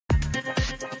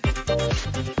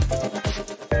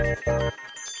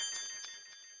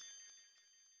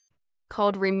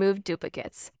called remove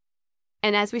duplicates.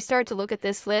 And as we start to look at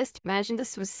this list, imagine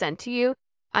this was sent to you.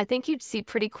 I think you'd see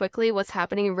pretty quickly what's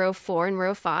happening in row 4 and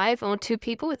row 5. Well, two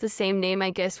people with the same name, I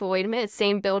guess. Well, wait a minute.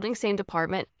 Same building, same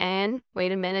department. And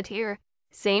wait a minute here.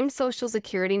 Same social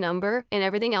security number and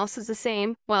everything else is the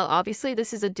same. Well, obviously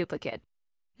this is a duplicate.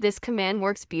 This command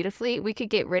works beautifully. We could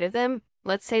get rid of them.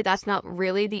 Let's say that's not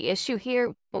really the issue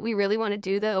here. What we really want to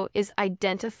do, though, is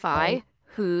identify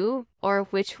who or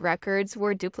which records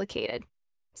were duplicated.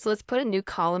 So let's put a new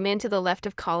column in to the left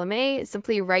of column A,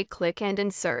 simply right-click and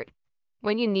insert.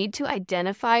 When you need to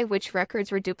identify which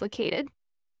records were duplicated,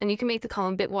 and you can make the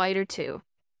column a bit wider too.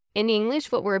 In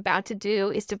English, what we're about to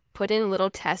do is to put in a little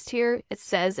test here. It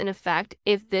says, in effect,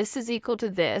 if this is equal to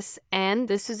this, and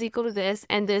this is equal to this,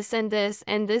 and this, and this,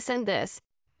 and this, and this.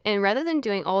 And rather than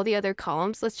doing all the other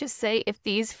columns, let's just say if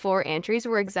these 4 entries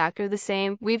were exactly the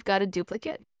same, we've got a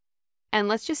duplicate. And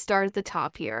let's just start at the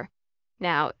top here.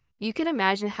 Now, you can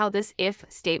imagine how this if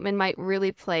statement might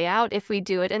really play out if we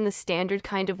do it in the standard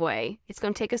kind of way. It's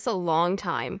going to take us a long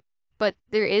time. But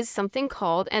there is something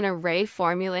called an array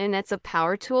formula, and that's a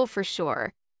power tool for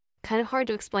sure. Kind of hard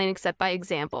to explain except by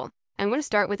example. I'm going to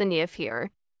start with an if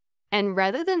here. And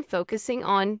rather than focusing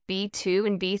on B2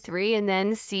 and B3 and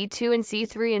then C2 and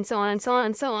C3 and so on and so on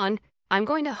and so on, I'm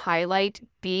going to highlight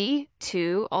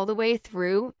B2 all the way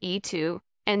through E2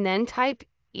 and then type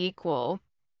equal.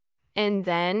 And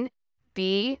then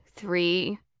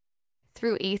B3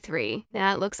 through E3.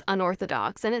 That looks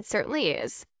unorthodox, and it certainly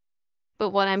is. But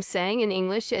what I'm saying in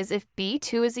English is if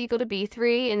B2 is equal to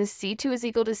B3, and C2 is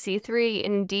equal to C3,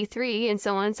 and D3, and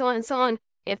so on and so on and so on,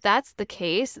 if that's the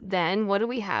case, then what do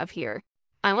we have here?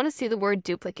 I want to see the word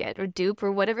duplicate, or dupe,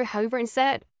 or whatever, however it's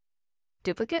said.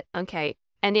 Duplicate? Okay.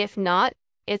 And if not,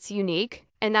 it's unique,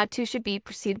 and that too should be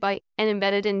preceded by and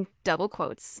embedded in double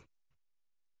quotes.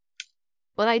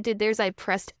 What I did there is I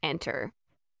pressed enter.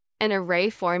 An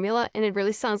array formula, and it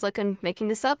really sounds like I'm making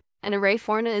this up, an array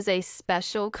formula is a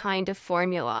special kind of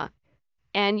formula.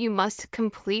 And you must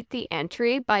complete the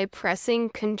entry by pressing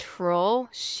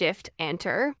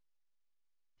Control-Shift-Enter.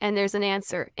 And there's an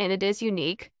answer, and it is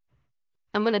unique.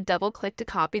 I'm going to double-click to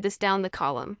copy this down the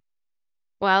column.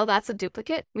 Well, that's a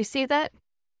duplicate. We see that?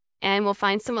 And we'll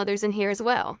find some others in here as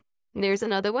well. And there's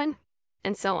another one,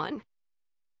 and so on.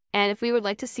 And if we would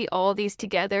like to see all these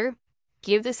together,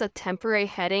 give this a temporary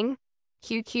heading,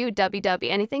 QQWW,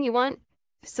 anything you want.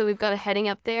 So we've got a heading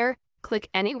up there. Click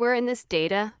anywhere in this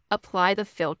data, apply the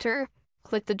filter,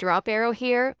 click the drop arrow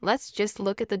here. Let's just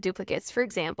look at the duplicates, for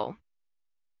example.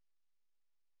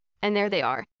 And there they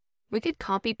are. We could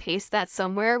copy paste that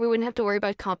somewhere. We wouldn't have to worry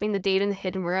about copying the data in the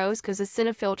hidden rows because it's in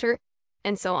a filter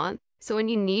and so on. So when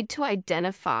you need to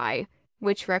identify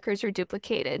which records are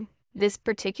duplicated, this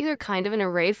particular kind of an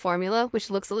array formula,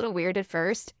 which looks a little weird at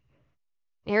first,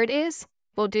 here it is,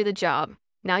 will do the job.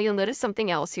 Now you'll notice something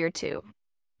else here too.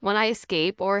 When I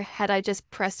escape, or had I just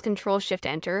pressed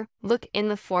Control-Shift-Enter, look in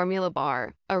the formula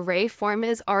bar. Array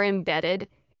formulas are embedded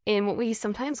in what we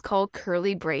sometimes call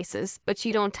curly braces, but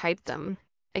you don't type them.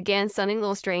 Again, sounding a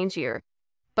little strange here.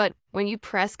 But when you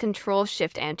press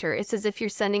Control-Shift-Enter, it's as if you're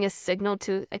sending a signal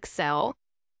to Excel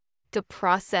to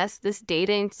process this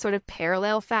data in sort of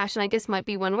parallel fashion, I guess might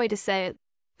be one way to say it.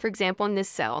 For example, in this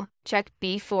cell, check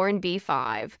B4 and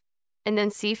B5, and then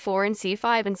C4 and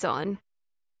C5 and so on.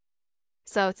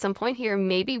 So at some point here,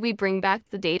 maybe we bring back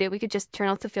the data. We could just turn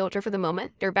off the filter for the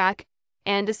moment. They're back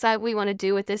and decide what we want to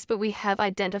do with this, but we have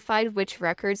identified which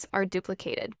records are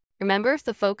duplicated. Remember, if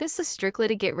the focus is strictly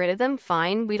to get rid of them,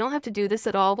 fine. We don't have to do this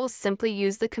at all. We'll simply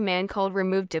use the command called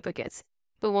remove duplicates.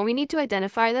 But when we need to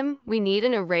identify them, we need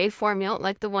an array formula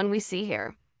like the one we see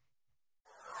here.